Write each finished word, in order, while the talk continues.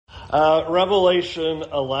Revelation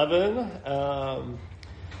 11.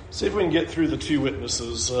 See if we can get through the two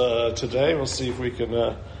witnesses today. We'll see if we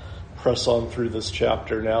can press on through this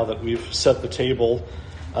chapter now that we've set the table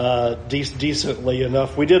decently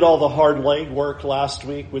enough. We did all the hard legwork last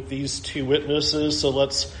week with these two witnesses, so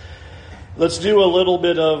let's do a little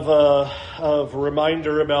bit of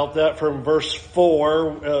reminder about that. From verse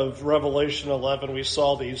 4 of Revelation 11, we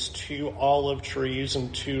saw these two olive trees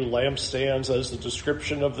and two lampstands as the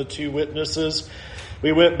description of the two witnesses.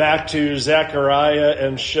 We went back to Zechariah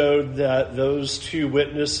and showed that those two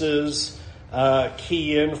witnesses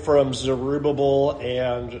key in from Zerubbabel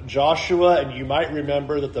and Joshua. And you might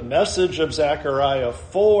remember that the message of Zechariah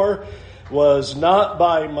 4 was not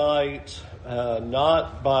by might,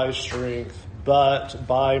 not by strength, but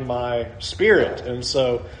by my Spirit. And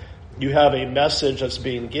so you have a message that's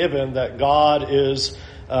being given that God is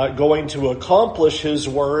going to accomplish His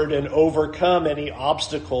word and overcome any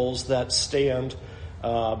obstacles that stand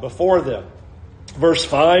before them. Verse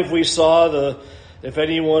 5, we saw if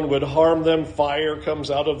anyone would harm them, fire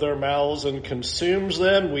comes out of their mouths and consumes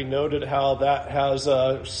them. We noted how that has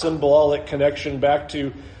a symbolic connection back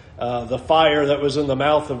to the fire that was in the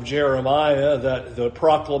mouth of Jeremiah, that the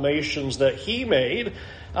proclamations that he made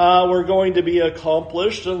were going to be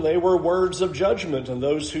accomplished, and they were words of judgment, and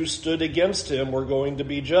those who stood against him were going to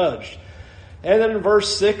be judged. And then in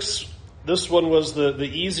verse 6, this one was the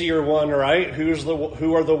easier one, right?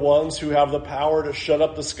 Who are the ones who have the power to shut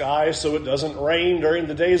up the sky so it doesn't rain during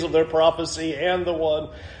the days of their prophecy, and the one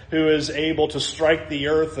who is able to strike the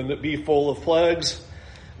earth and it be full of plagues?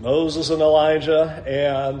 Moses and Elijah.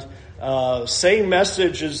 And same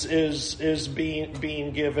message is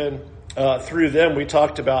being given through them. We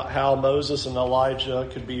talked about how Moses and Elijah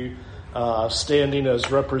could be standing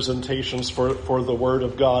as representations for the word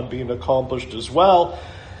of God being accomplished as well.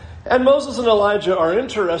 And Moses and Elijah are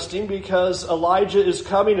interesting because Elijah is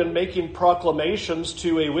coming and making proclamations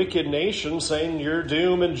to a wicked nation saying your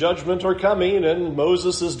doom and judgment are coming, and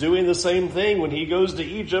Moses is doing the same thing when he goes to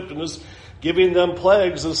Egypt and is giving them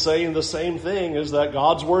plagues, is saying the same thing, is that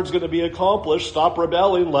God's word's going to be accomplished. Stop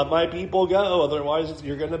rebelling, let my people go, otherwise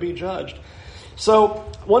you're going to be judged. So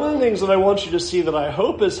one of the things that I want you to see that I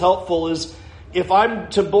hope is helpful is, if I'm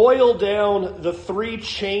to boil down the three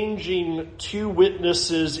changing two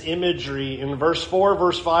witnesses imagery in verse 4,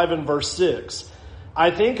 verse 5, and verse 6,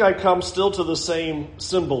 I think I come still to the same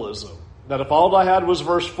symbolism. That if all I had was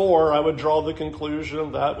verse 4, I would draw the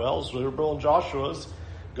conclusion that, well, Zerubbabel and Joshua's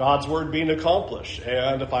God's word being accomplished.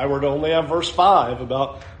 And if I were to only have verse 5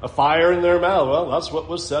 about a fire in their mouth, well, that's what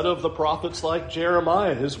was said of the prophets like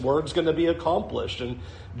Jeremiah. His word's going to be accomplished, and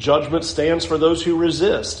judgment stands for those who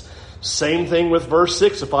resist. Same thing with verse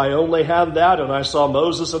 6. If I only had that and I saw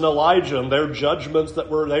Moses and Elijah and their judgments that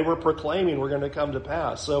they were proclaiming were going to come to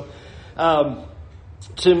pass. So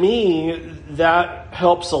to me, that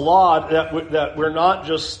helps a lot, that we're not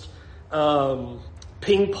just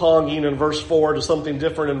ping-ponging in verse 4 to something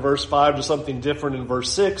different in verse 5 to something different in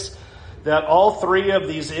verse 6, that all three of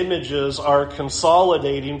these images are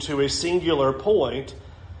consolidating to a singular point.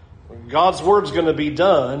 God's word's going to be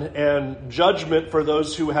done, and judgment for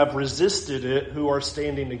those who have resisted it, who are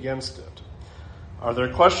standing against it. Are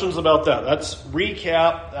there questions about that? That's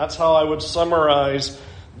recap. That's how I would summarize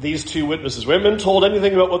these two witnesses. We haven't been told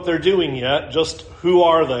anything about what they're doing yet. Just who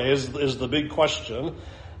are they is the big question.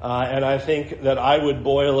 And I think that I would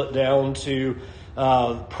boil it down to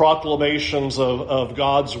proclamations of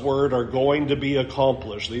God's word are going to be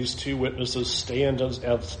accomplished. These two witnesses stand as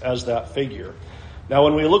that figure. Now,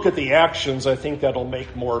 when we look at the actions, I think that'll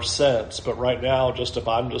make more sense. But right now, if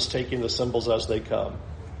I'm just taking the symbols as they come.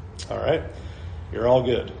 All right? You're all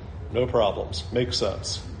good. No problems. Makes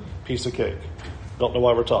sense. Piece of cake. Don't know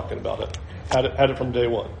why we're talking about it. Had it from day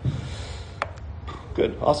one.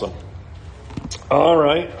 Good. Awesome. All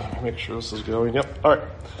right. Make sure this is going. Yep. All right.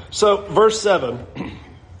 So, verse 7.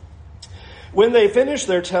 When they finish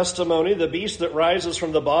their testimony, the beast that rises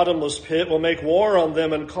from the bottomless pit will make war on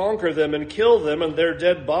them and conquer them and kill them, and their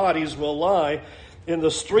dead bodies will lie in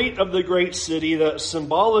the street of the great city that's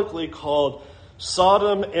symbolically called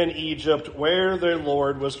Sodom and Egypt, where their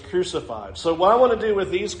Lord was crucified. So what I want to do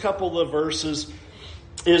with these couple of verses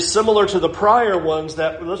is similar to the prior ones,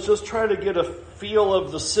 that let's just try to get a feel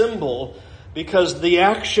of the symbol, because the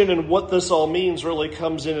action and what this all means really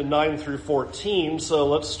comes in 9 through 14. So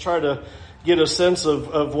let's try to get a sense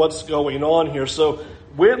of what's going on here. So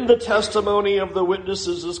when the testimony of the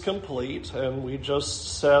witnesses is complete, and we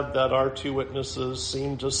just said that our two witnesses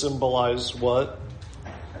seem to symbolize what?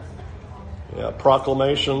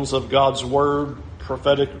 Proclamations of God's word,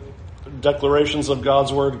 prophetic declarations of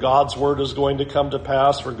God's word is going to come to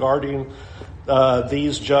pass regarding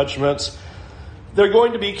these judgments. They're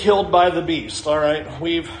going to be killed by the beast, all right?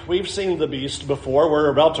 We've seen the beast before. We're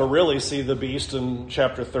about to really see the beast in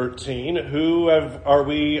chapter 13. Are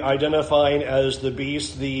we identifying as the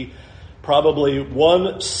beast? The probably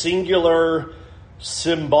one singular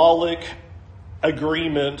symbolic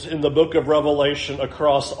agreement in the book of Revelation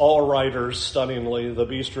across all writers, stunningly. The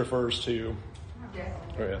beast refers to...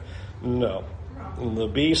 No. The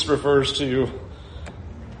beast refers to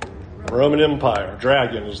Roman Empire.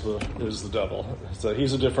 Dragon is the devil. So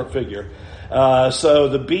he's a different figure. So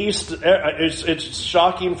the beast, it's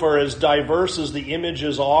shocking for as diverse as the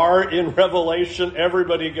images are in Revelation,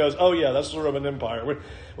 everybody goes, oh yeah, that's the Roman Empire.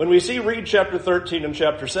 When we read chapter 13 and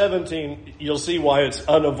chapter 17, you'll see why it's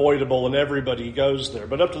unavoidable and everybody goes there.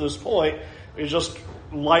 But up to this point, it's just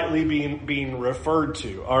lightly being referred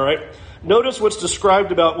to. All right. Notice what's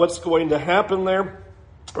described about what's going to happen there.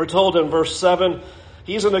 We're told in verse 7,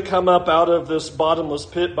 he's going to come up out of this bottomless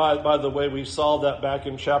pit. By the way, we saw that back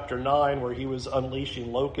in chapter 9 where he was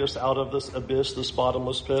unleashing locusts out of this abyss, this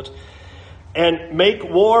bottomless pit. And make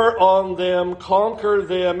war on them, conquer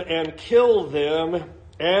them, and kill them,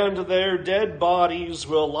 and their dead bodies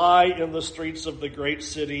will lie in the streets of the great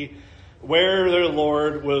city where their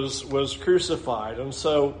Lord was crucified. And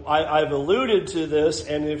so I've alluded to this,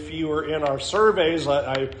 and if you were in our surveys,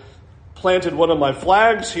 I planted one of my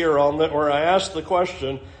flags here on that where I asked the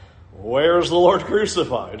question, where's the Lord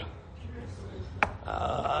crucified?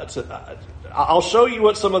 I'll show you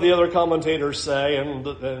what some of the other commentators say,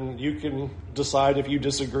 and you can decide if you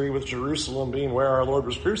disagree with Jerusalem being where our Lord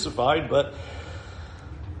was crucified, but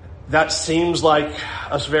that seems like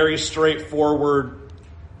a very straightforward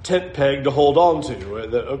tent peg to hold on to.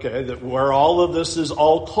 That where all of this is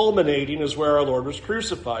all culminating is where our Lord was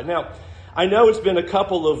crucified. Now, I know it's been a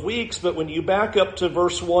couple of weeks, but when you back up to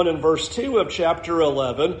verse 1 and verse 2 of chapter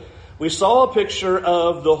 11, we saw a picture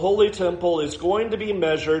of the holy temple is going to be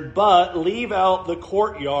measured, but leave out the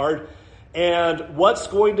courtyard. And what's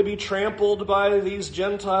going to be trampled by these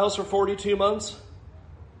Gentiles for 42 months?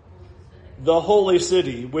 The holy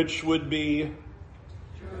city, which would be...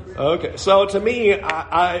 Okay, so to me,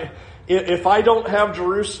 if I don't have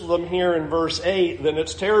Jerusalem here in verse 8, then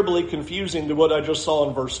it's terribly confusing to what I just saw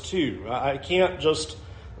in verse 2. I can't just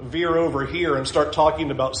veer over here and start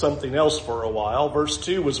talking about something else for a while. Verse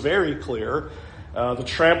 2 was very clear. The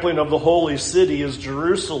trampling of the holy city is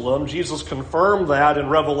Jerusalem. Jesus confirmed that in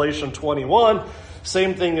Revelation 21.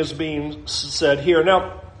 Same thing is being said here.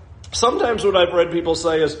 Now, sometimes what I've read people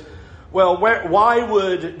say is, well, why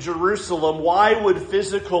would Jerusalem, why would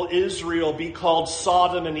physical Israel be called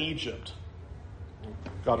Sodom and Egypt?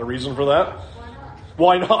 Got a reason for that?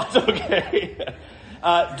 Why not? Okay.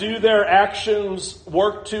 Do their actions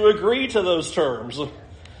work to agree to those terms?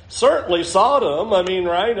 Certainly Sodom,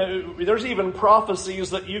 right? There's even prophecies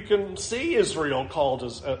that you can see Israel called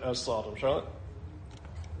as Sodom, Charlotte?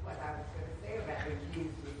 What I was going to say about when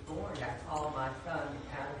Jesus was born, I called my son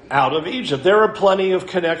out of Egypt. There are plenty of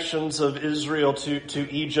connections of Israel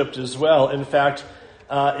to Egypt as well. In fact,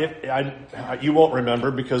 you won't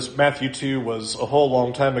remember because Matthew 2 was a whole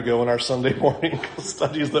long time ago in our Sunday morning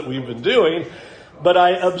studies that we've been doing. But I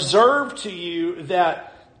observed to you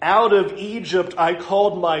that out of Egypt I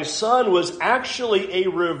called my son was actually a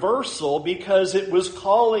reversal because it was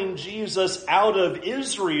calling Jesus out of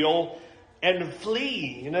Israel and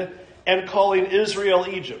fleeing and calling Israel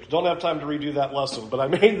Egypt. Don't have time to redo that lesson, but I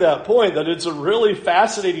made that point that it's a really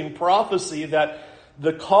fascinating prophecy that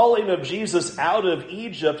the calling of Jesus out of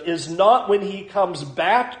Egypt is not when he comes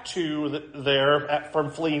back to there from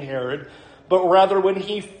fleeing Herod, but rather when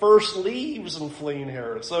he first leaves and fleeing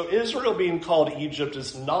Herod. So Israel being called Egypt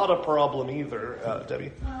is not a problem either,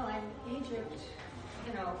 Debbie. Well, and Egypt,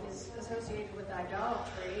 is associated with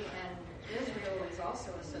idolatry, and Israel is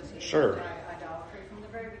also associated with idolatry from the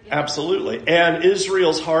very beginning. Absolutely. And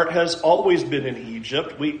Israel's heart has always been in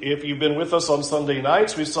Egypt. If you've been with us on Sunday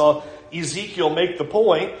nights, we saw Ezekiel make the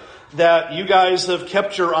point that you guys have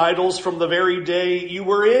kept your idols from the very day you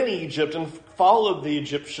were in Egypt and followed the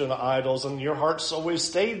Egyptian idols, and your heart's always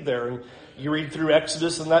stayed there. And you read through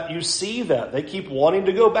Exodus and that you see that. They keep wanting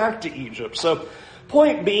to go back to Egypt. So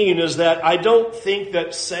point being is that I don't think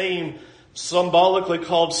that saying symbolically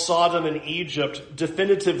called Sodom and Egypt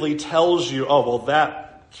definitively tells you, oh, well,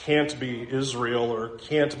 that can't be Israel or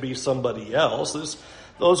can't be somebody else.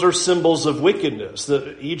 Those are symbols of wickedness.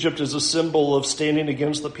 Egypt is a symbol of standing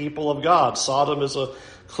against the people of God. Sodom is a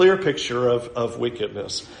clear picture of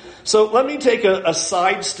wickedness. So let me take a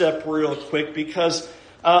sidestep real quick because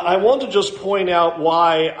I want to just point out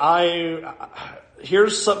why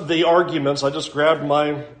here's the arguments. I just grabbed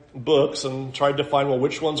my books and tried to find, well,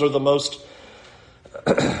 which ones are the most,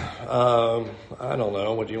 I don't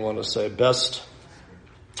know, what do you want to say, best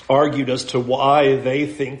argued as to why they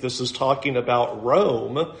think this is talking about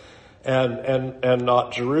Rome and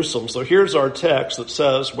not Jerusalem. So here's our text that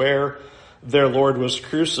says where their Lord was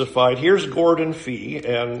crucified. Here's Gordon Fee,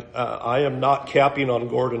 and I am not capping on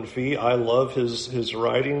Gordon Fee. I love his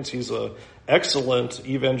writings. He's an excellent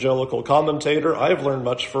evangelical commentator. I've learned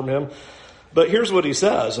much from him. But here's what he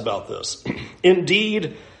says about this.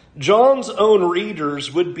 Indeed, John's own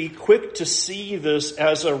readers would be quick to see this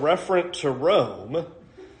as a reference to Rome,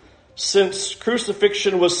 since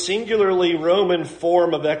crucifixion was singularly Roman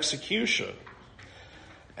form of execution.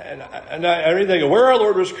 And I read that, where our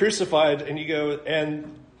Lord was crucified, and you go,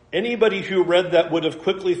 and anybody who read that would have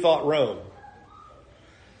quickly thought Rome.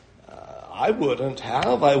 I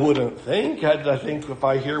wouldn't think. I think if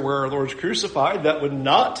I hear where our Lord's crucified, that would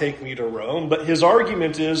not take me to Rome. But his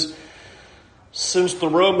argument is, since the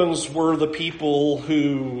Romans were the people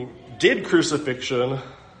who did crucifixion,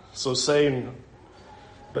 so saying,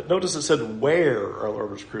 but notice it said where our Lord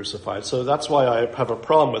was crucified. So that's why I have a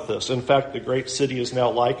problem with this. In fact, the great city is now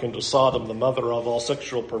likened to Sodom, the mother of all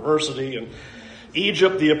sexual perversity, and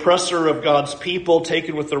Egypt, the oppressor of God's people,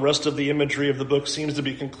 taken with the rest of the imagery of the book, seems to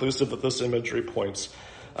be conclusive that this imagery points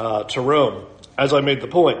to Rome. As I made the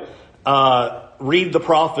point, read the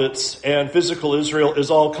prophets, and physical Israel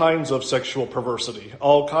is all kinds of sexual perversity,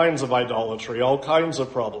 all kinds of idolatry, all kinds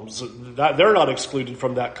of problems. They're not excluded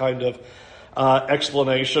from that kind of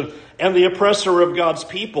explanation. And the oppressor of God's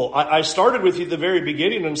people. I started with you at the very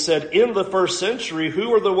beginning and said, in the first century,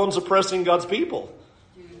 who are the ones oppressing God's people?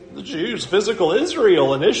 The Jews, physical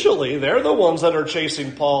Israel initially. They're the ones that are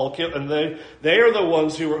chasing Paul, and they are the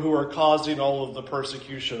ones who are causing all of the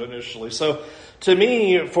persecution initially. So to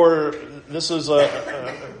me, this is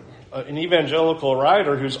an evangelical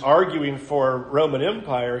writer who's arguing for Roman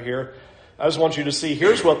Empire here. I just want you to see,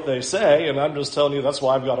 here's what they say, and I'm just telling you that's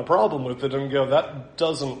why I've got a problem with it, and go, that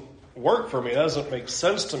doesn't work for me. That doesn't make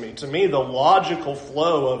sense to me. To me, the logical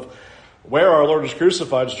flow of where our Lord is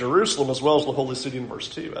crucified is Jerusalem as well as the holy city in verse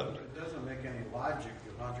 2. Evan. It doesn't make any logical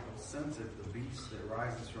sense if the beast that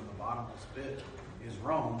rises from the bottomless pit is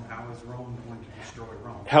Rome. How is Rome going to destroy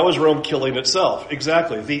Rome? How is Rome killing itself?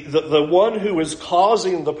 Exactly. The one who is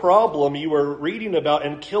causing the problem you are reading about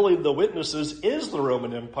and killing the witnesses is the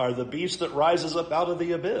Roman Empire, the beast that rises up out of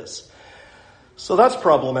the abyss. So that's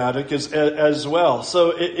problematic as well.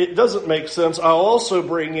 So it doesn't make sense. I'll also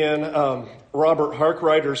bring in Robert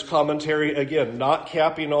Harkrider's commentary, again, not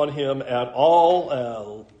capping on him at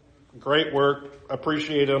all. Great work,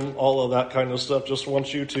 appreciate him, all of that kind of stuff. Just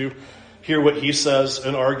want you to hear what he says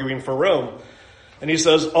in arguing for Rome. And he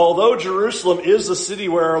says, although Jerusalem is the city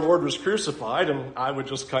where our Lord was crucified, and I would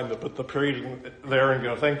just kind of put the period there and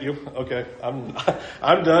go, thank you, okay,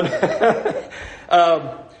 I'm done.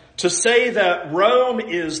 To say that Rome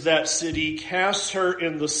is that city casts her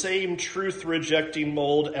in the same truth-rejecting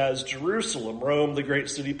mold as Jerusalem. Rome, the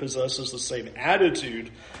great city, possesses the same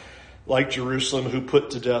attitude like Jerusalem, who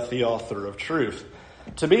put to death the author of truth.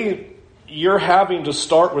 To me, you're having to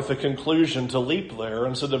start with a conclusion to leap there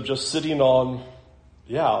instead of just sitting on,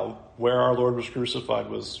 where our Lord was crucified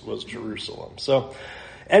was Jerusalem. So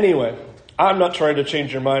anyway, I'm not trying to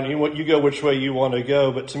change your mind. You go which way you want to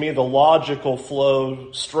go, but to me the logical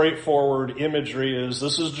flow, straightforward imagery is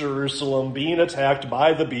this is Jerusalem being attacked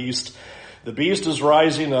by the beast. The beast is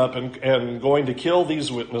rising up and going to kill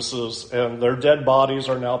these witnesses, and their dead bodies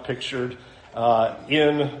are now pictured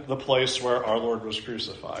in the place where our Lord was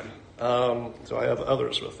crucified. So I have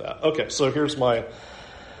others with that. Okay, so here's my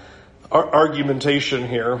argumentation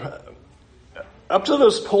here. Up to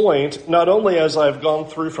this point, not only as I've gone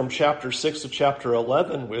through from chapter 6 to chapter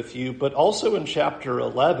 11 with you, but also in chapter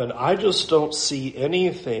 11, I just don't see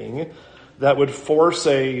anything that would force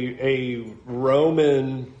a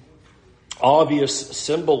Roman obvious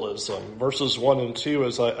symbolism. Verses 1 and 2,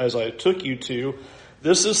 as I took you to,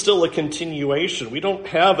 this is still a continuation. We don't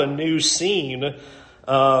have a new scene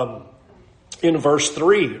in verse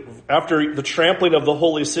 3. After the trampling of the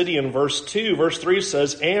holy city in verse 2, verse 3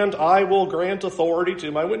 says, and I will grant authority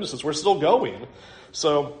to my witnesses. We're still going.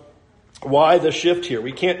 So why the shift here?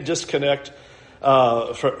 We can't disconnect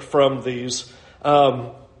from these.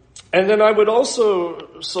 And then I would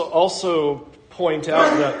also point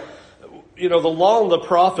out that, the law and the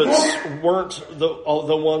prophets weren't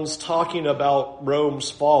the ones talking about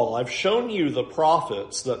Rome's fall. I've shown you the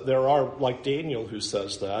prophets, that there are, like Daniel who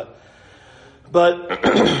says that. But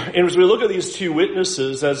as we look at these two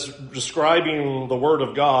witnesses as describing the word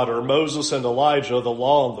of God, or Moses and Elijah, the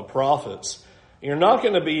law and the prophets, You're not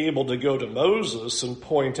going to be able to go to Moses and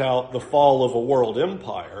point out the fall of a world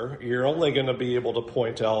empire. You're only going to be able to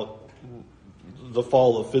point out the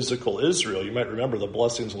fall of physical Israel. You might remember the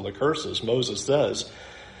blessings and the curses. Moses says,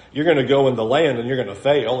 you're going to go in the land and you're going to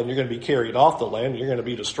fail and you're going to be carried off the land and you're going to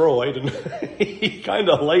be destroyed. And he kind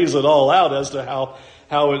of lays it all out as to how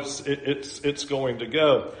it's going to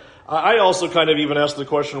go. I also kind of even asked the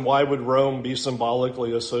question, why would Rome be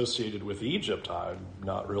symbolically associated with Egypt? I'm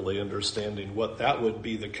not really understanding what that would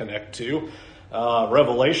be the connect to.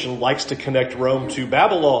 Revelation likes to connect Rome to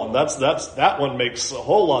Babylon. That one makes a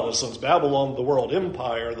whole lot of sense. Babylon, the world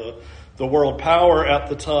empire, the world power at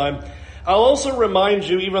the time. I'll also remind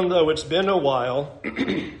you, even though it's been a while,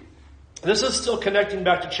 this is still connecting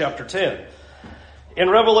back to chapter 10. In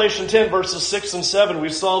Revelation 10, verses 6 and 7, we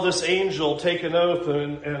saw this angel take an oath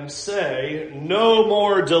and say, no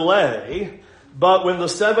more delay, but when the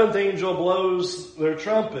seventh angel blows their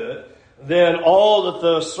trumpet, then all that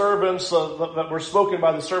the servants that were spoken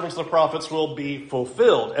by the servants of the prophets will be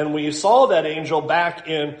fulfilled. And we saw that angel back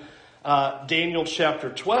in Daniel chapter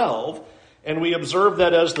 12, and we observed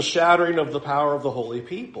that as the shattering of the power of the holy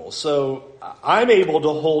people. So I'm able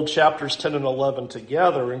to hold chapters 10 and 11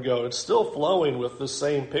 together and go, it's still flowing with the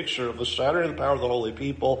same picture of the shattering of the power of the holy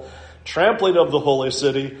people, trampling of the holy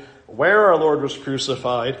city, where our Lord was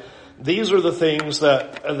crucified. These are the things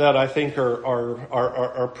that I think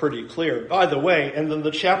are pretty clear. By the way, and then the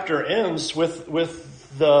chapter ends with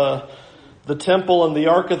the temple and the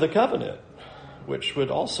Ark of the Covenant, which would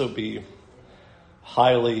also be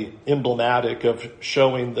highly emblematic of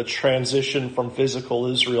showing the transition from physical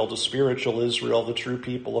Israel to spiritual Israel, the true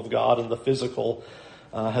people of God, and the physical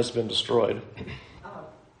has been destroyed.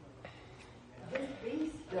 This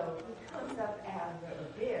beast, though, he comes up out of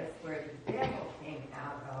the abyss where the devil came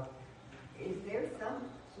out of. Is there some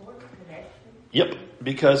sort of connection? Yep,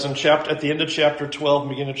 because at the end of chapter 12,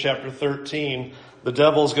 beginning of chapter 13, the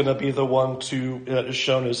devil's going to be the one that is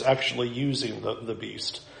shown as actually using the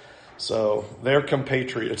beast. So they're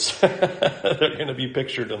compatriots. They're going to be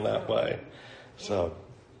pictured in that way. So,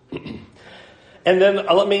 and then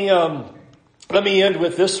let me end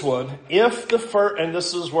with this one. And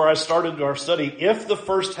this is where I started our study. If the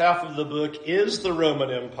first half of the book is the Roman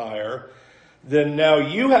Empire, then now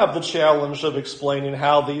you have the challenge of explaining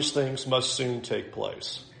how these things must soon take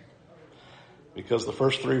place. Because the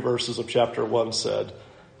first 3 verses of chapter 1 said,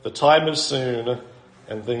 the time is soon,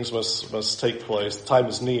 and things must take place. The time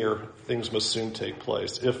is near. Things must soon take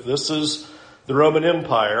place. If this is the Roman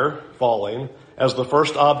Empire falling as the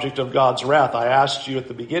first object of God's wrath, I asked you at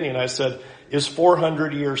the beginning, I said, is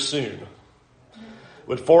 400 years soon?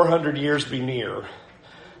 Would 400 years be near?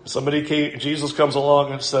 Jesus comes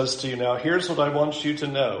along and says to you, now here's what I want you to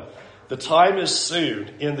know. The time is soon.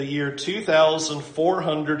 In the year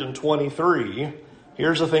 2423,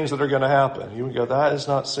 here's the things that are going to happen. You would go, that is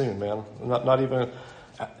not soon, man. Not even...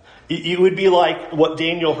 It would be like what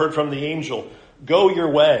Daniel heard from the angel. Go your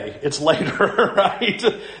way. It's later, right?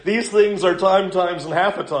 These things are times, and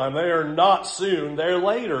half a time. They are not soon. They're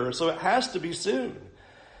later. So it has to be soon.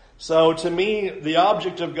 So to me, the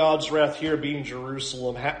object of God's wrath here being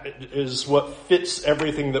Jerusalem is what fits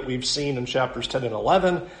everything that we've seen in chapters 10 and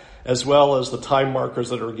 11, as well as the time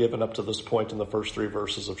markers that are given up to this point in the first 3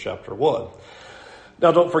 verses of chapter 1.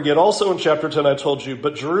 Now, don't forget, also in chapter 10, I told you,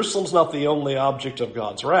 but Jerusalem's not the only object of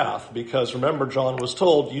God's wrath, because remember, John was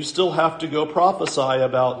told, you still have to go prophesy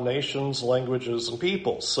about nations, languages, and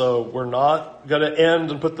peoples. So we're not going to end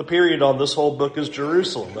and put the period on this whole book as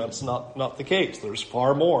Jerusalem. That's not the case. There's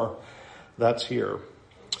far more that's here.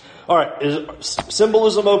 All right, is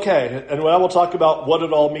symbolism okay? And I will talk about what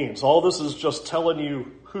it all means. All this is just telling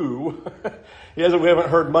you who. We haven't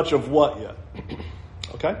heard much of what yet.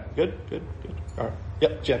 Okay, good. All right.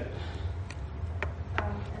 Yep, Jen.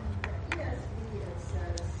 And the ESV, it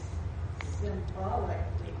says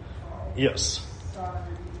symbolically called Yes. Sodom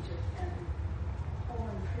and Egypt, and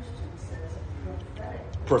Poland Christian says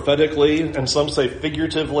prophetically, and some say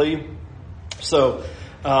figuratively. So,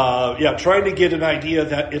 trying to get an idea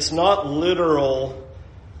that it's not literal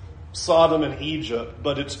Sodom and Egypt,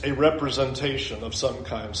 but it's a representation of some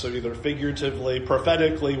kind. So either figuratively,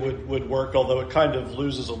 prophetically would work, although it kind of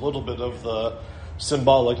loses a little bit of the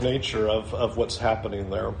symbolic nature of what's happening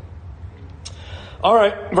there. All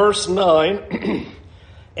right, verse 9.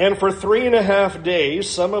 And for 3.5 days,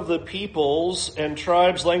 some of the peoples and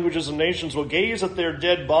tribes, languages, and nations will gaze at their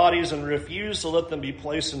dead bodies and refuse to let them be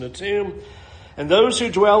placed in a tomb. And those who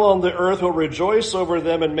dwell on the earth will rejoice over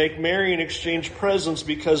them and make merry and exchange presents,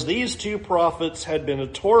 because these 2 prophets had been a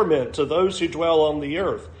torment to those who dwell on the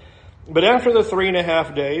earth. But after the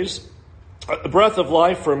 3.5 days, A breath of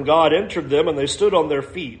life from God entered them, and they stood on their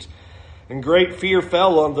feet. And great fear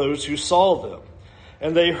fell on those who saw them.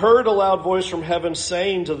 And they heard a loud voice from heaven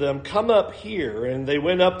saying to them, "Come up here." And they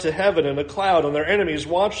went up to heaven in a cloud, and their enemies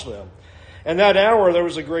watched them. And that hour there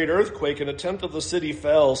was a great earthquake, and a tenth of the city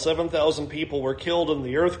fell. 7,000 people were killed in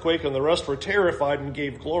the earthquake, and the rest were terrified and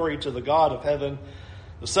gave glory to the God of heaven.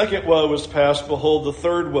 The second woe is past. Behold, the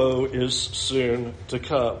third woe is soon to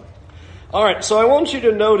come. All right, so I want you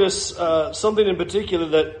to notice something in particular,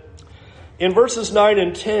 that in verses 9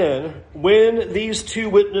 and 10, when these two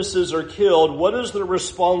witnesses are killed, what is the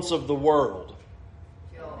response of the world?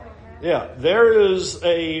 Yeah, there is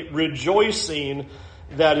a rejoicing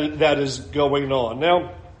that is going on.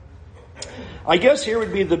 Now, I guess here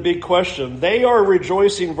would be the big question. They are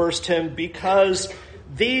rejoicing, verse 10, because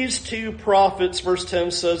these two prophets, verse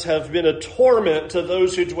 10 says, have been a torment to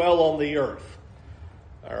those who dwell on the earth.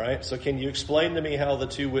 All right, so can you explain to me how the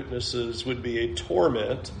two witnesses would be a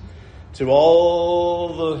torment to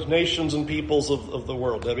all the nations and peoples of the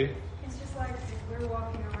world? Debbie? It's just like if we're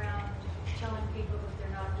walking around telling people that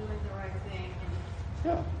they're not doing the right thing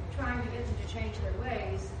and trying to get them to change their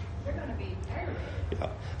ways, they're going to be aggravated. Yeah.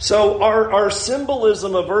 So our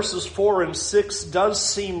symbolism of verses 4 and 6 does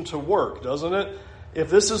seem to work, doesn't it? If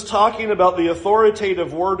this is talking about the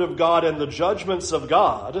authoritative word of God and the judgments of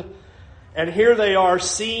God, and here they are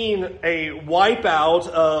seeing a wipeout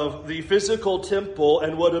of the physical temple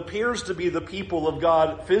and what appears to be the people of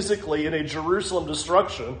God physically in a Jerusalem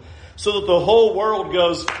destruction, so that the whole world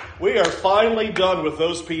goes, we are finally done with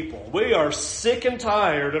those people. We are sick and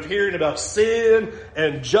tired of hearing about sin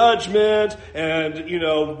and judgment and,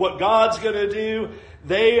 what God's going to do.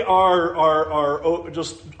 They are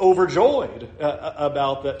just overjoyed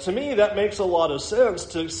about that. To me, that makes a lot of sense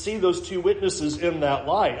to see those two witnesses in that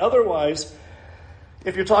light. Otherwise,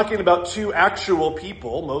 if you're talking about two actual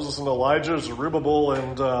people, Moses and Elijah, Zerubbabel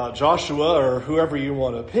and Joshua, or whoever you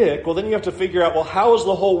want to pick, well, then you have to figure out, well, how is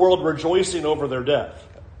the whole world rejoicing over their death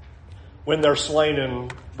when they're slain in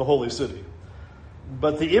the holy city?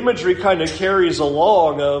 But the imagery kind of carries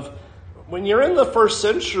along of, when you're in the first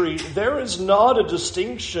century, there is not a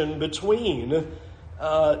distinction between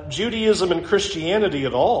Judaism and Christianity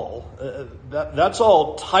at all. That's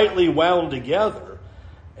all tightly wound together.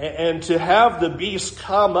 And to have the beast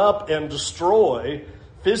come up and destroy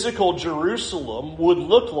physical Jerusalem would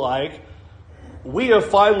look like we have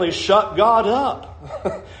finally shut God up.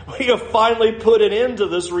 We have finally put an end to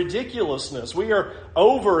this ridiculousness. We are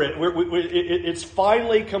over it. It's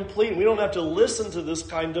finally complete. We don't have to listen to this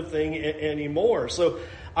kind of thing anymore. So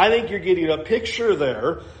I think you're getting a picture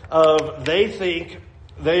there of they think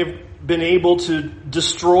they've been able to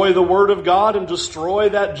destroy the Word of God and destroy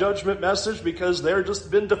that judgment message because they've just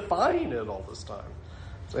been defying it all this time.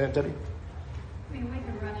 So, Aunt Debbie? I mean, we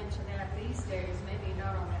can run into that these days, maybe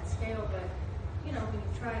not on that scale, but, when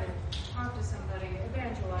you try to talk to somebody,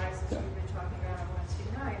 evangelize, as we've been talking about on Wednesday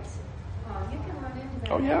nights, you can run into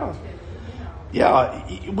that. Oh, yeah. Too,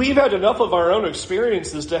 Yeah, we've had enough of our own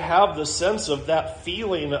experiences to have the sense of that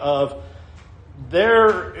feeling of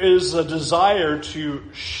there is a desire to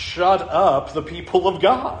shut up the people of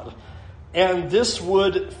God. And this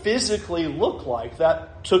would physically look like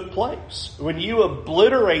that took place. When you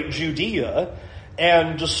obliterate Judea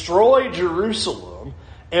and destroy Jerusalem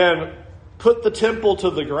and put the temple to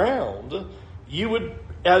the ground, you would,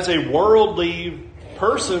 as a worldly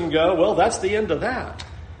person, go, well, that's the end of that.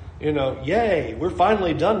 Yay, we're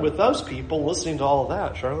finally done with those people, listening to all of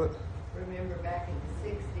that. Charlotte? Remember back in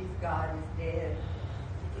the 60s, God is dead.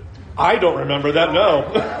 I don't remember that, no.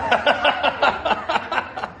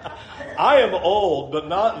 I am old, but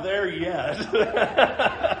not there yet.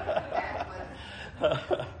 That was,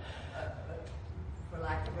 for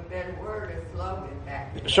lack of a better word, a slogan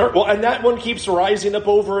back then. Sure. Well, and that one keeps rising up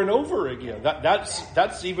over and over again.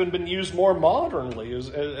 That's even been used more modernly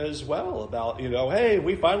as well. About hey,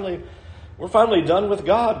 we're finally done with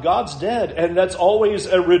God. God's dead, and that's always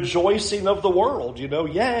a rejoicing of the world.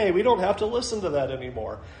 Yay, we don't have to listen to that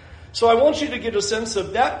anymore. So I want you to get a sense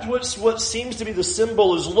of that. What seems to be the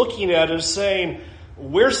symbol is looking at is saying,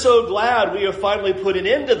 we're so glad we have finally put an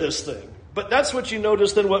end to this thing. But that's what you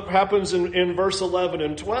notice then what happens in verse 11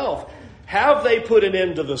 and 12. Have they put an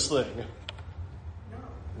end to this thing?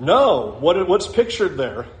 No. What's pictured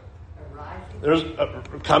there? There's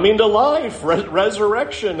coming to life,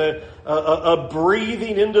 resurrection, a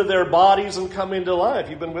breathing into their bodies and coming to life.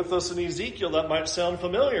 You've been with us in Ezekiel. That might sound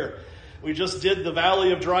familiar. We just did the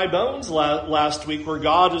Valley of Dry Bones last week, where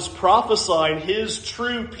God is prophesying His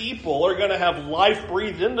true people are going to have life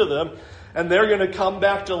breathed into them, and they're going to come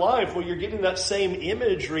back to life. Well, you're getting that same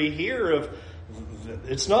imagery here of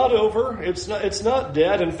It's not over. It's not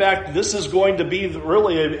dead. In fact, this is going to be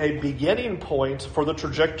really a beginning point for the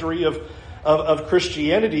trajectory of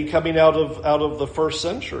Christianity coming out of the first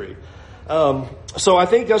century. So I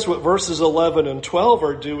think that's what verses 11 and 12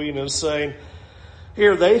 are doing, is saying,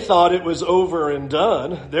 here they thought it was over and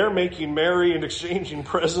done. They're making merry and exchanging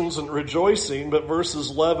presents and rejoicing. But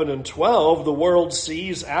verses 11 and 12, the world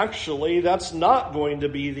sees actually that's not going to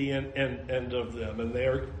be the end of them. And they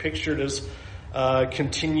are pictured as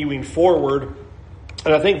continuing forward.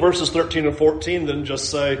 And I think verses 13 and 14 then just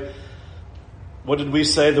say, what did we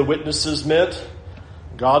say the witnesses meant?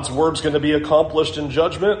 God's word's going to be accomplished in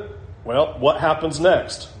judgment. Well, what happens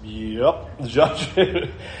next? Yep, judgment.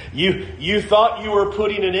 You thought you were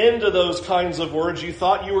putting an end to those kinds of words. You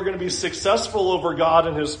thought you were going to be successful over God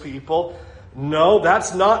and his people. No,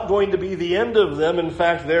 that's not going to be the end of them. In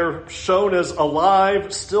fact, they're shown as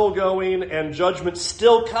alive, still going, and judgment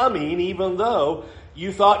still coming, even though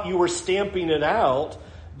you thought you were stamping it out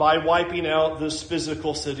by wiping out this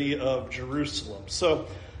physical city of Jerusalem. So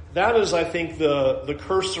that is, I think, the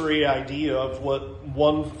cursory idea of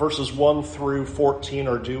what verses 1 through 14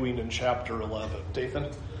 are doing in chapter 11.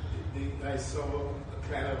 Dathan? I saw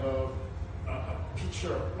kind of a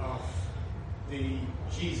picture of the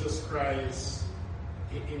Jesus Christ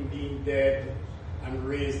in being dead and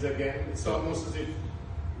raised again. It's almost as if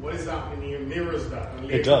what is happening here mirrors that. And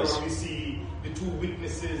later on we see the two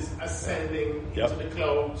witnesses ascending into the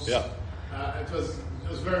clouds. Yeah. It was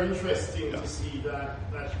very interesting to see that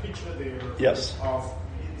picture there. Yes. Of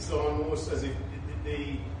it's almost as if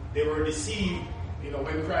they were deceived.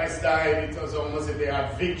 When Christ died, it was almost as if they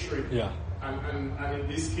had victory. Yeah. And in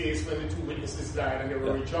this case, when the two witnesses died and they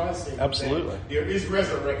were rejoicing, absolutely, there is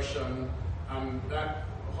resurrection. That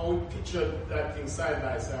whole picture, that thing side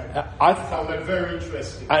by side, I found that very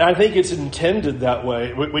interesting. I think it's intended that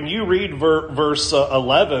way. When you read verse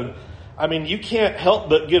 11. I mean, you can't help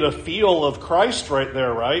but get a feel of Christ right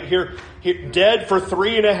there, right? Here, dead for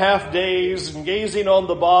 3.5 days and gazing on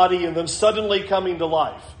the body and then suddenly coming to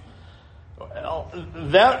life. Well,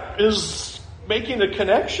 that is making a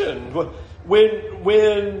connection.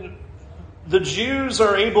 When the Jews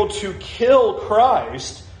are able to kill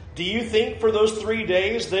Christ, do you think for those 3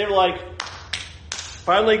 days they're like,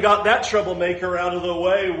 finally got that troublemaker out of the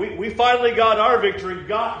way. We finally got our victory,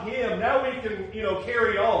 got him. Now we can,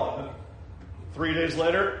 carry on. 3 days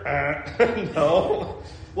later, no.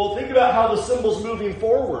 Well, think about how the symbol's moving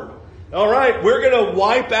forward. All right, we're going to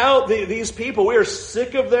wipe out these people. We are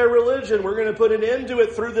sick of their religion. We're going to put an end to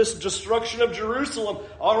it through this destruction of Jerusalem.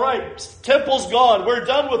 All right, temple's gone. We're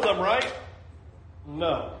done with them, right?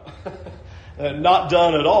 No. Not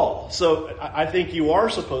done at all. So I think you are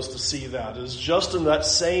supposed to see that as just in that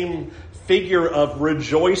same figure of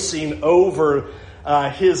rejoicing over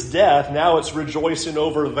his death. Now it's rejoicing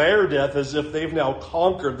over their death as if they've now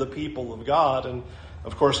conquered the people of God. And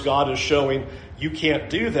of course, God is showing you can't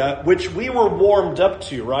do that, which we were warmed up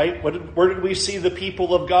to, right? Where did we see the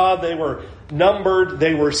people of God? They were numbered,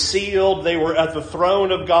 they were sealed, they were at the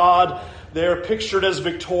throne of God. They're pictured as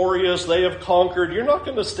victorious. They have conquered. You're not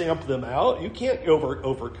going to stamp them out. You can't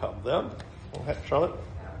overcome them. Okay, Charlotte?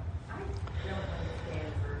 I don't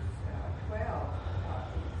understand verse 12.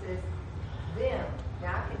 It says, them.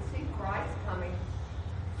 Now I can see Christ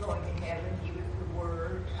going to heaven. He was the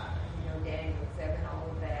Word, Daniel 7, all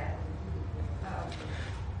of that.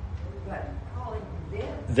 But calling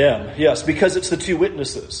them. Yes, because it's the two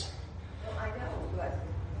witnesses. Well, I know, but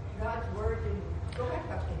God's Word didn't go back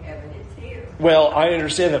up to heaven. It's here. Well, I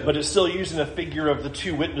understand that, but it's still using a figure of the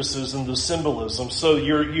two witnesses and the symbolism. So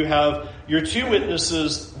you have your two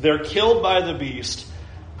witnesses, they're killed by the beast,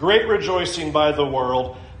 great rejoicing by the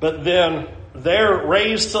world, but then they're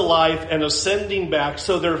raised to life and ascending back.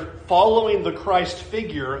 So they're following the Christ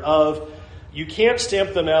figure of you can't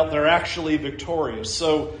stamp them out, they're actually victorious.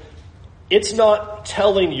 So it's not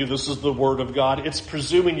telling you this is the Word of God. It's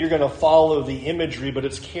presuming you're going to follow the imagery, but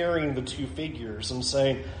it's carrying the two figures and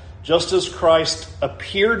saying, just as Christ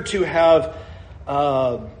appeared to have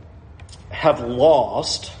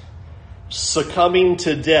lost, succumbing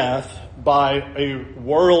to death by a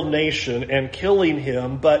world nation and killing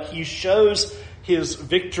him, but he shows his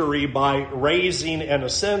victory by raising and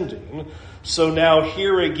ascending. So now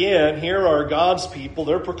here are God's people.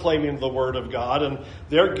 They're proclaiming the Word of God, and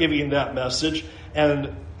they're giving that message,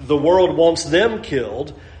 and the world wants them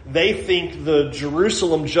killed. They think the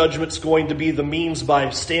Jerusalem judgment's going to be the means by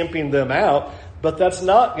stamping them out, but that's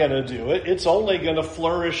not going to do it. It's only going to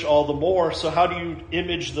flourish all the more. So how do you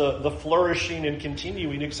image the flourishing and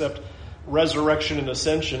continuing except resurrection and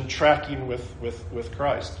ascension tracking with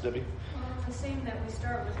Christ? Debbie? Well, the same that we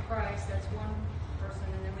start with Christ, that's one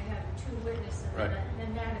two witnesses, Right.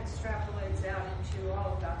 and that extrapolates out into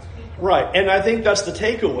all of God's people. Right, and I think that's the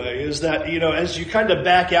takeaway, is that, as you kind of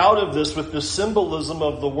back out of this with the symbolism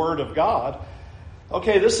of the Word of God,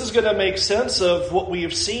 okay, this is going to make sense of what we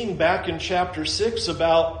have seen back in chapter 6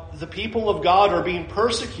 about the people of God are being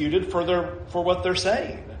persecuted for what they're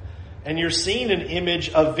saying. And you're seeing an image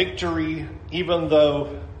of victory even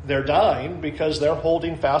though they're dying, because they're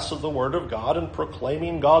holding fast to the Word of God and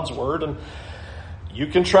proclaiming God's Word. And you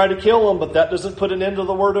can try to kill them, but that doesn't put an end to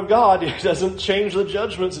the Word of God. It doesn't change the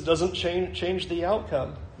judgments. It doesn't change the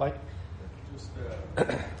outcome. Mike? Just a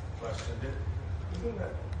question. Isn't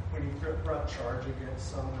that when you brought charge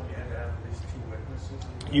against someone, you had to have at least two witnesses?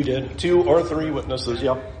 You did. 2 or 3 witnesses,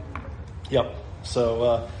 yep. Yep.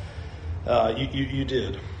 So you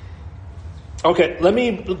did. Okay, let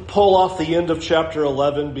me pull off the end of chapter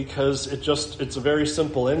 11 because it's a very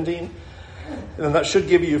simple ending. And that should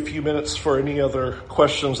give you a few minutes for any other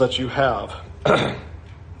questions that you have.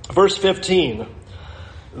 Verse 15.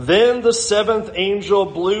 Then the seventh angel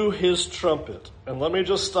blew his trumpet. And let me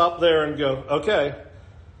just stop there and go, okay,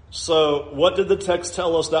 so what did the text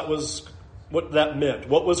tell us what that meant?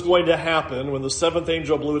 What was going to happen when the seventh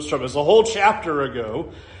angel blew his trumpet? It was a whole chapter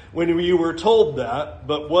ago when you were told that,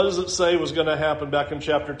 but what does it say was going to happen back in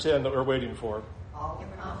chapter 10 that we're waiting for?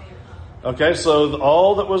 Okay, so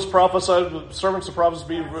all that was prophesied, the servants of prophets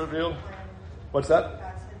be revealed. What's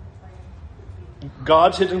that?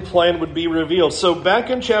 God's hidden plan would be revealed. So back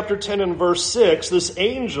in chapter 10 and verse 6, this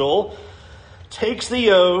angel takes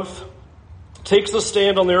the oath, takes the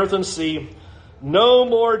stand on the earth and sea. No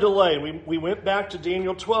more delay. We went back to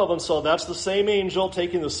Daniel 12 and saw that's the same angel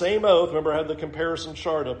taking the same oath. Remember, I had the comparison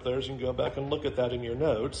chart up there, so you can go back and look at that in your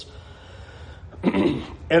notes. And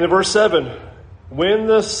in verse 7, when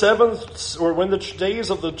the days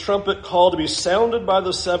of the trumpet call to be sounded by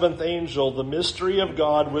the seventh angel, the mystery of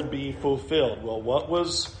God would be fulfilled. Well, what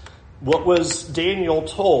was Daniel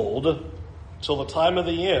told till the time of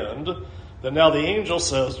the end? That now the angel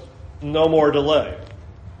says, no more delay.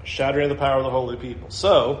 Shattering the power of the holy people.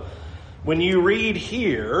 So, when you read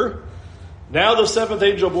here, now the seventh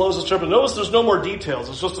angel blows his trumpet. Notice there's no more details.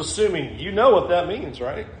 It's just assuming you know what that means,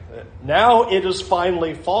 right? Now it is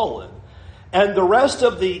finally fallen. And the rest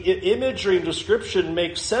of the imagery and description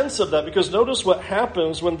makes sense of that, because notice what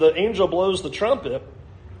happens when the angel blows the trumpet.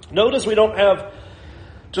 Notice we don't have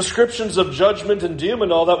descriptions of judgment and doom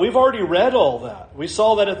and all that. We've already read all that. We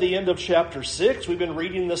saw that at the end of chapter 6. We've been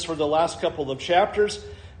reading this for the last couple of chapters.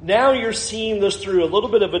 Now you're seeing this through a little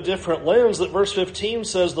bit of a different lens, that verse 15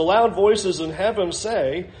 says, the loud voices in heaven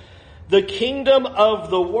say, the kingdom of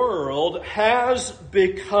the world has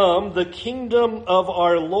become the kingdom of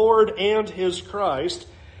our Lord and his Christ,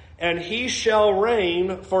 and he shall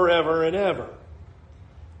reign forever and ever.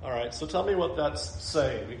 All right, so tell me what that's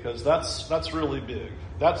saying, because that's really big.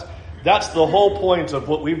 That's the whole point of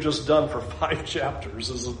what we've just done for 5 chapters,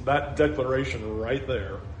 is that declaration right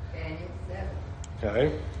there. Daniel 7.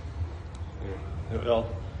 Okay.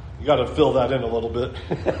 Well, you got to fill that in a little bit.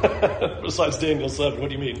 Besides Daniel 7, what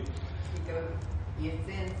do you mean? He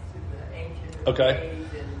ascends to the Ancient of Okay.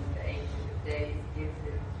 Days, and the Ancient of Days gives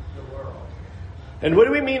him the world. And what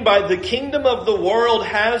do we mean by the kingdom of the world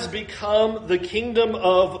has become the kingdom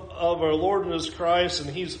of our Lord and his Christ, and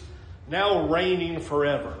he's now reigning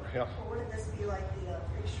forever? Yeah. Or wouldn't this be like the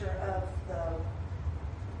picture of the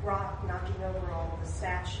rock knocking over all the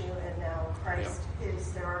statue, and now Christ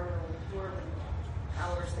is, there are no worldly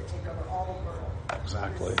powers that take over all the world.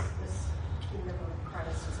 Exactly. This kingdom of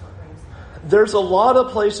Christ is what brings that. There's a lot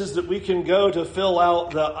of places that we can go to fill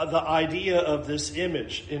out the idea of this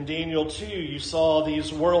image. In Daniel 2, you saw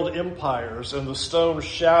these world empires, and the stone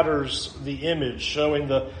shatters the image, showing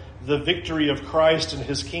the victory of Christ and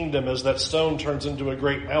his kingdom as that stone turns into a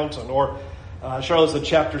great mountain. Or Charlotte's in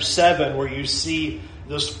chapter 7, where you see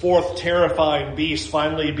this fourth terrifying beast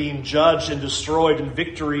finally being judged and destroyed, and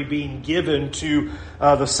victory being given to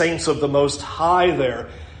the saints of the Most High there.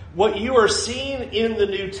 What you are seeing in the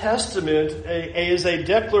New Testament is a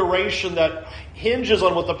declaration that hinges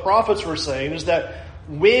on what the prophets were saying, is that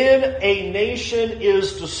when a nation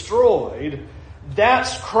is destroyed,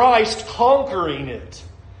 that's Christ conquering it.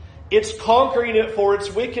 It's conquering it for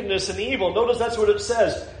its wickedness and evil. Notice that's what it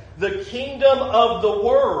says. The kingdom of the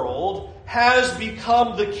world has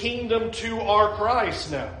become the kingdom to our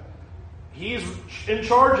Christ now. He's in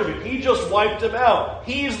charge of it. He just wiped him out.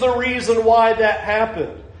 He's the reason why that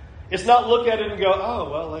happened. It's not look at it and go, oh,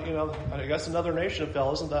 well, I guess another nation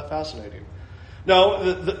fell. Isn't that fascinating? No,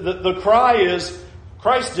 the cry is,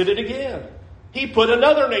 Christ did it again. He put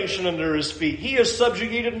another nation under his feet. He has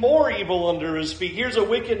subjugated more evil under his feet. Here's a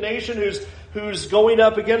wicked nation who's who's going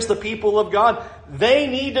up against the people of God, they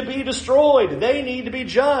need to be destroyed. They need to be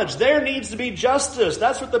judged. There needs to be justice.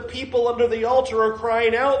 That's what the people under the altar are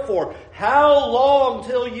crying out for. How long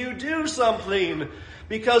till you do something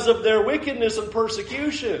because of their wickedness and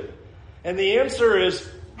persecution? And the answer is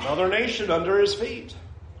another nation under his feet.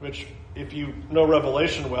 Which, if you know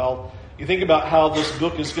Revelation well, you think about how this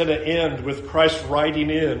book is going to end with Christ riding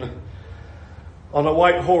in on a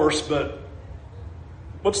white horse, but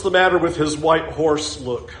what's the matter with his white horse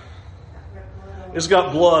look? It's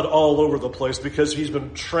got blood all over the place because he's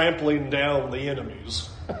been trampling down the enemies.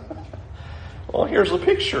 Well, here's a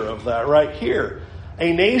picture of that right here.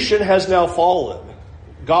 A nation has now fallen.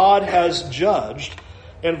 God has judged.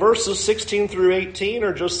 And verses 16 through 18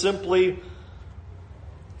 are just simply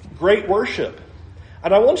great worship.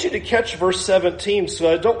 And I want you to catch verse 17.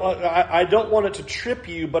 So I don't want it to trip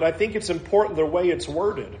you, but I think it's important the way it's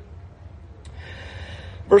worded.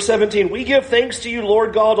 Verse 17, we give thanks to you,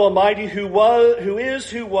 Lord God Almighty, who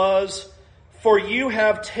was, for you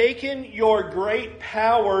have taken your great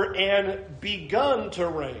power and begun to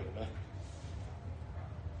reign.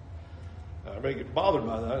 I may get bothered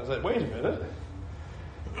by that. I said, wait a minute.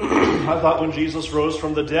 I thought when Jesus rose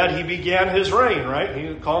from the dead, he began his reign, right?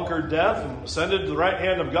 He conquered death and ascended to the right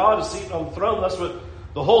hand of God, is seated on the throne. That's what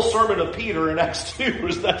the whole sermon of Peter in Acts 2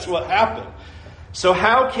 is. That's what happened. So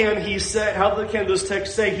how can this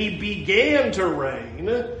text say he began to reign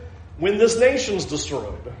when this nation's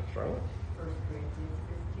destroyed? Right? 1 Corinthians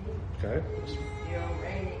 15. Okay. He's still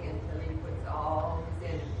reigning until he puts all his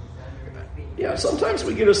enemies under his feet. Yeah, sometimes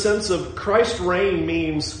we get a sense of Christ's reign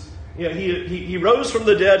means, he rose from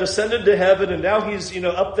the dead, ascended to heaven, and now he's,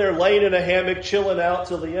 up there laying in a hammock, chilling out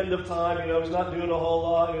till the end of time. He's not doing a whole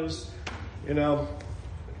lot. He's,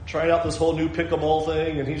 trying out this whole new pickleball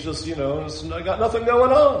thing, and he's just, got nothing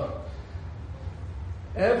going on.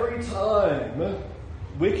 Every time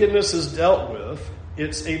wickedness is dealt with,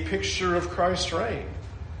 it's a picture of Christ's reign.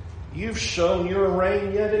 You've shown your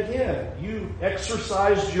reign yet again. You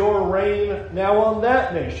exercised your reign now on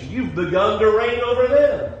that nation. You've begun to reign over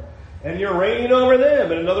them. And you're reigning over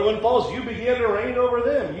them. And another one falls. You begin to reign over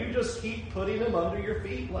them. You just keep putting them under your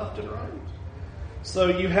feet left and right. So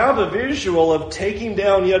you have a visual of taking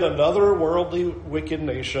down yet another worldly wicked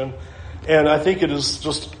nation. And I think it is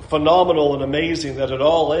just phenomenal and amazing that it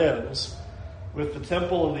all ends with the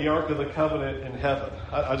temple and the Ark of the Covenant in heaven.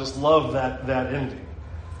 I just love that ending,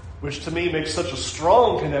 which to me makes such a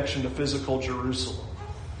strong connection to physical Jerusalem.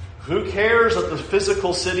 Who cares that the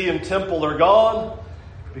physical city and temple are gone?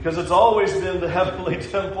 Because it's always been the heavenly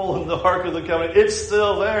temple and the Ark of the Covenant. It's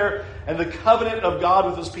still there. And the covenant of God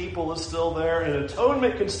with his people is still there. And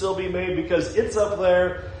atonement can still be made because it's up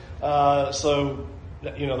there. So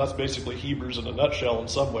that's basically Hebrews in a nutshell in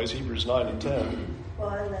some ways, Hebrews 9 and 10. Well,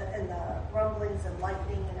 and the rumblings and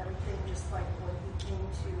lightning and everything, just like when he came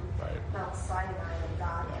to Mount Sinai and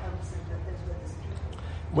God comes and lives with his people.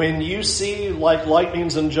 When you see like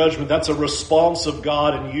lightnings and judgment, that's a response of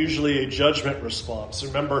God and usually a judgment response.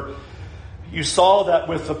 Remember, you saw that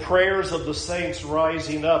with the prayers of the saints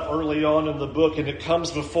rising up early on in the book, and it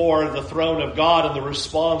comes before the throne of God, and the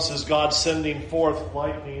response is God sending forth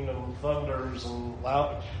lightning and thunders and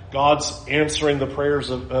God's answering the prayers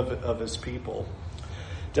of his people.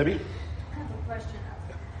 Debbie? I have a question.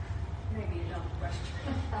 Maybe a dumb question.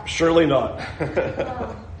 Surely not.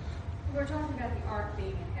 We're talking about the ark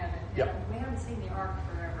being in heaven. Yeah. We haven't seen the ark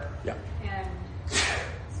forever. Yeah. And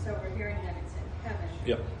so we're hearing that it's in heaven.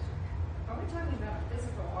 Yeah. Are we talking about a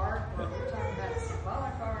physical ark, or are we talking about a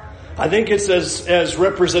symbolic ark? I think it's as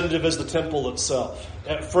representative as the temple itself.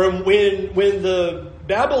 From when the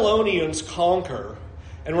Babylonians conquer,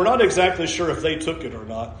 and we're not exactly sure if they took it or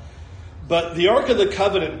not, but the Ark of the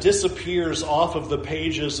Covenant disappears off of the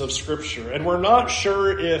pages of Scripture. And we're not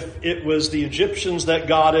sure if it was the Egyptians that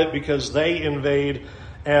got it because they invade.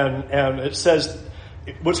 And it says,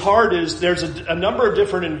 what's hard is there's a number of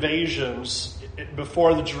different invasions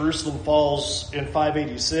before the Jerusalem falls in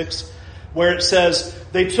 586, where it says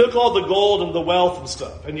they took all the gold and the wealth and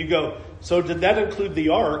stuff. And you go, so did that include the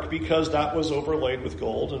ark? Because that was overlaid with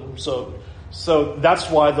gold. And so that's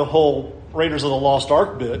why the whole Raiders of the Lost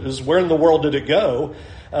Ark bit is, where in the world did it go?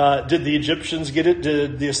 Did the Egyptians get it?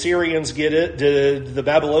 Did the Assyrians get it? Did the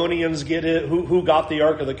Babylonians get it? Who got the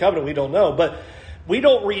Ark of the Covenant? We don't know. But we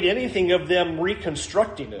don't read anything of them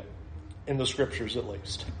reconstructing it in the Scriptures, at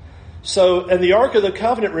least. So, and the Ark of the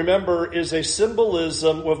Covenant, remember, is a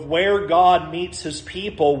symbolism of where God meets his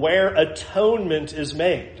people, where atonement is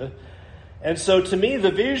made. And so to me, the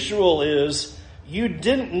visual is, you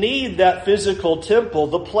didn't need that physical temple.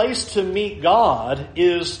 The place to meet God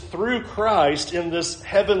is through Christ in this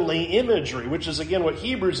heavenly imagery, which is again what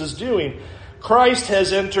Hebrews is doing. Christ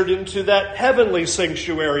has entered into that heavenly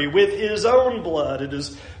sanctuary with his own blood. It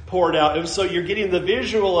is poured out. And so you're getting the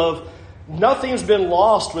visual of nothing's been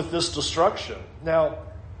lost with this destruction. Now,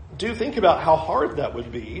 do think about how hard that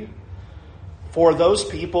would be for those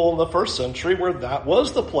people in the first century where that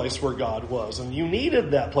was the place where God was. And you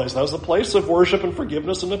needed that place. That was the place of worship and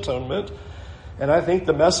forgiveness and atonement. And I think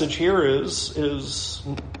the message here is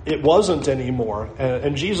it wasn't anymore.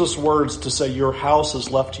 And Jesus' words to say your house is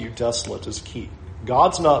left to you desolate is key.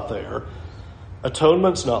 God's not there.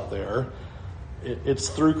 Atonement's not there. It's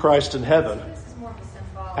through Christ in heaven. So this is more of a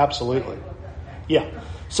symbolic. Absolutely. way to look at that. Yeah.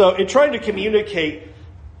 So in trying to communicate,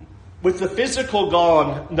 with the physical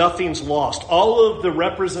gone, nothing's lost. All of the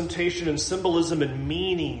representation and symbolism and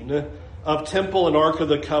meaning of temple and Ark of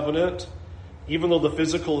the Covenant, even though the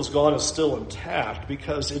physical is gone, is still intact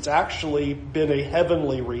because it's actually been a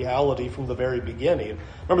heavenly reality from the very beginning.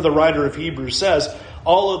 Remember, the writer of Hebrews says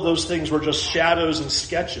all of those things were just shadows and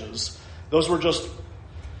sketches. Those were just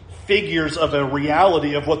figures of a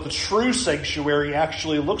reality of what the true sanctuary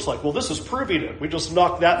actually looks like. Well, this is proving it. We just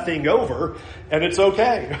knocked that thing over, and it's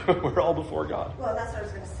okay. We're all before God. Well, that's what I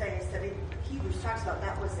was going to say, is that Hebrews talks about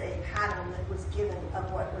that was a pattern that was given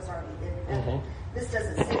of what was already in heaven. This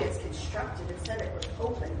doesn't say it's constructed. It said it was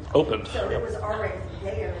open. Opened. So it was already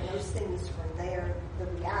there, and those things were there, the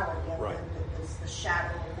reality of Right. the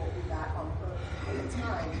shadow of what we got on earth at the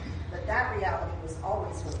time. But that reality was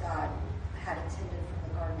always what God had intended from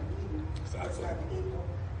the Garden of Eden. Exactly. Was unable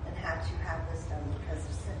and had to have this done because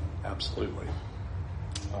of sin. Absolutely.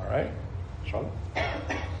 All right. Sean?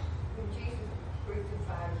 When Jesus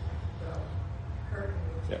crucified the curtain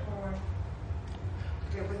was Yeah. torn,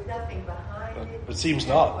 there was nothing behind it. It seems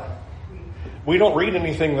That's not. what We don't read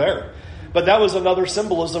anything there. But that was another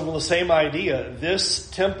symbolism of the same idea. This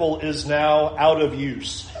temple is now out of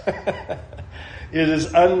use. It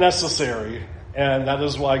is unnecessary. And that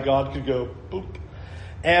is why God could go boop.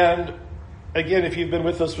 And again, if you've been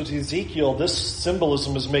with us with Ezekiel, this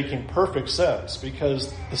symbolism is making perfect sense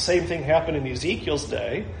because the same thing happened in Ezekiel's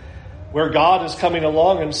day where God is coming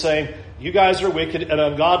along and saying, you guys are wicked and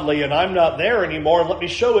ungodly and I'm not there anymore and let me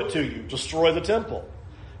show it to you. Destroy the temple.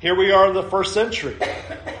 Here we are in the first century.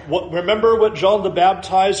 Remember what John the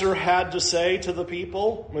Baptizer had to say to the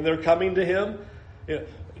people when they're coming to him?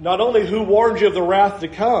 Not only who warned you of the wrath to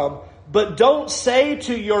come, but don't say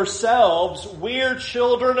to yourselves, we're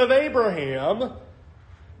children of Abraham.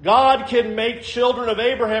 God can make children of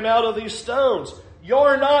Abraham out of these stones.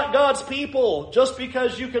 You're not God's people just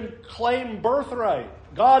because you can claim birthright.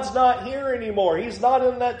 God's not here anymore. He's not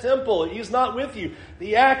in that temple. He's not with you.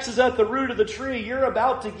 The axe is at the root of the tree. You're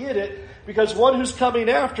about to get it because one who's coming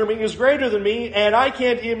after me is greater than me, and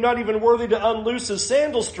I'm not even worthy to unloose his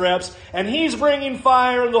sandal straps, and he's bringing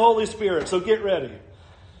fire and the Holy Spirit. So get ready.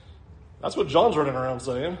 That's what John's running around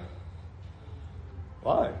saying.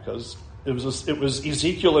 Why? Because it was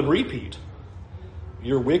Ezekiel in repeat.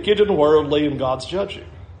 You're wicked and worldly, and God's judging.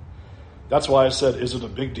 That's why I said, is it a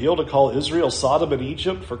big deal to call Israel Sodom and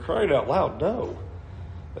Egypt? For crying out loud, no.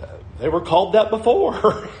 They were called that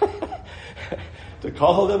before. To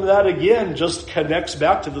call them that again just connects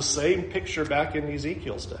back to the same picture back in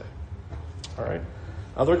Ezekiel's day. All right.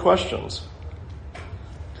 Other questions?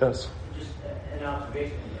 Yes. Just an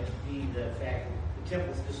observation. The fact that the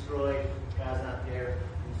temple's destroyed, God's not there.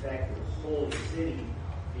 In fact, the whole city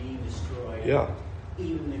being destroyed. Yeah.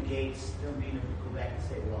 Even the gates, them being able to go back and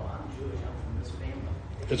say, well, I'm Jewish, I'm from this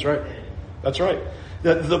family. That's right. That's right.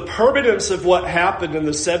 The permanence of what happened in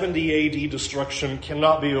the 70 AD destruction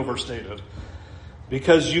cannot be overstated.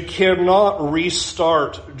 Because you cannot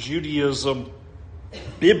restart Judaism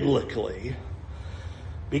biblically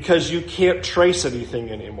because you can't trace anything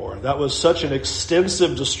anymore. That was such an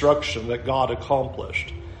extensive destruction that God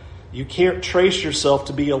accomplished. You can't trace yourself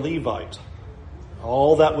to be a Levite.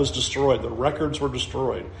 All that was destroyed. The records were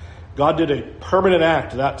destroyed. God did a permanent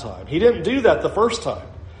act that time. He didn't do that the first time.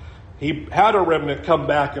 He had a remnant come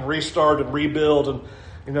back and restart and rebuild. And,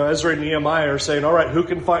 Ezra and Nehemiah are saying, all right, who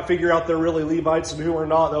can figure out they're really Levites and who are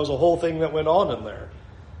not? That was a whole thing that went on in there.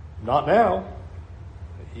 Not now.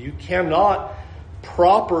 You cannot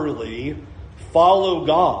properly follow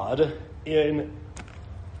God in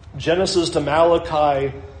Genesis to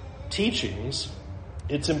Malachi teachings.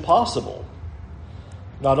 It's impossible.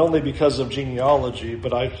 Not only because of genealogy,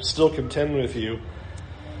 but I still contend with you,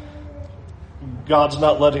 God's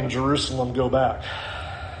not letting Jerusalem go back.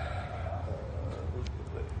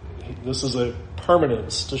 This is a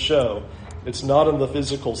permanence to show It's not in the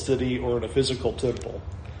physical city or in a physical temple.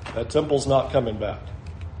 That temple's not coming back.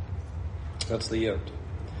 That's the end.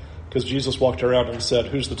 Because Jesus walked around and said,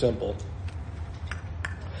 who's the temple?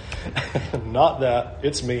 Not that.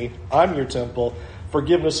 It's me. I'm your temple.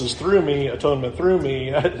 Forgiveness is through me. Atonement through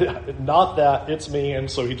me. Not that. It's me. And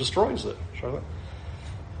so he destroys it. Charlotte?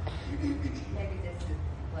 Maybe this is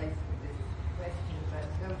the place for this question, but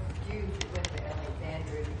those Jews who went to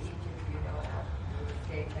Alexandria to Egypt, you know how to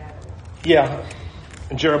escape that? Yeah.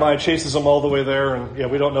 And Jeremiah chases them all the way there,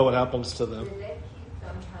 and we don't know what happens to them. Did they keep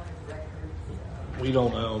some kind of records? We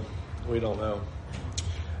don't know. We don't know.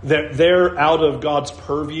 They're out of God's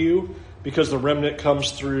purview because the remnant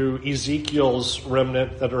comes through Ezekiel's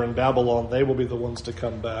remnant that are in Babylon. They will be the ones to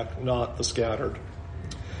come back, not the scattered.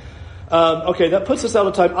 Okay, that puts us out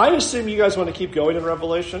of time. I assume you guys want to keep going in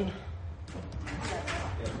Revelation?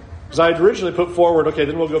 Because I had originally put forward, okay,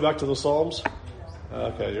 then we'll go back to the Psalms.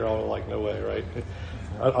 Okay, you're all like, no way, right?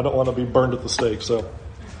 I don't want to be burned at the stake, so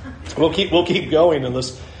we'll keep going in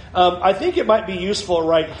this. I think it might be useful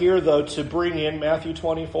right here, though, to bring in Matthew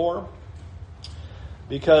 24,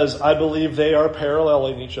 because I believe they are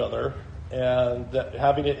paralleling each other, and that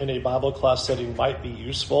having it in a Bible class setting might be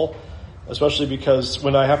useful, especially because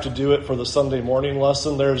when I have to do it for the Sunday morning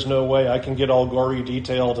lesson, there's no way I can get all gory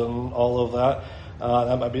detailed and all of that.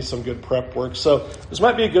 That might be some good prep work. So this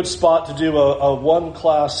might be a good spot to do a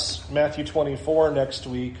one-class Matthew 24 next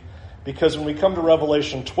week, because when we come to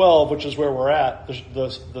Revelation 12, which is where we're at,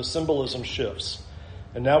 the symbolism shifts.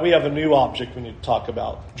 And now we have a new object we need to talk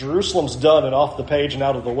about. Jerusalem's done and off the page and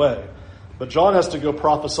out of the way. But John has to go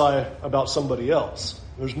prophesy about somebody else.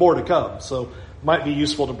 There's more to come. So it might be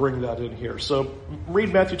useful to bring that in here. So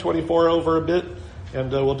read Matthew 24 over a bit,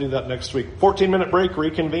 and we'll do that next week. 14-minute break,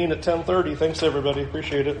 reconvene at 10:30. Thanks, everybody.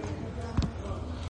 Appreciate it.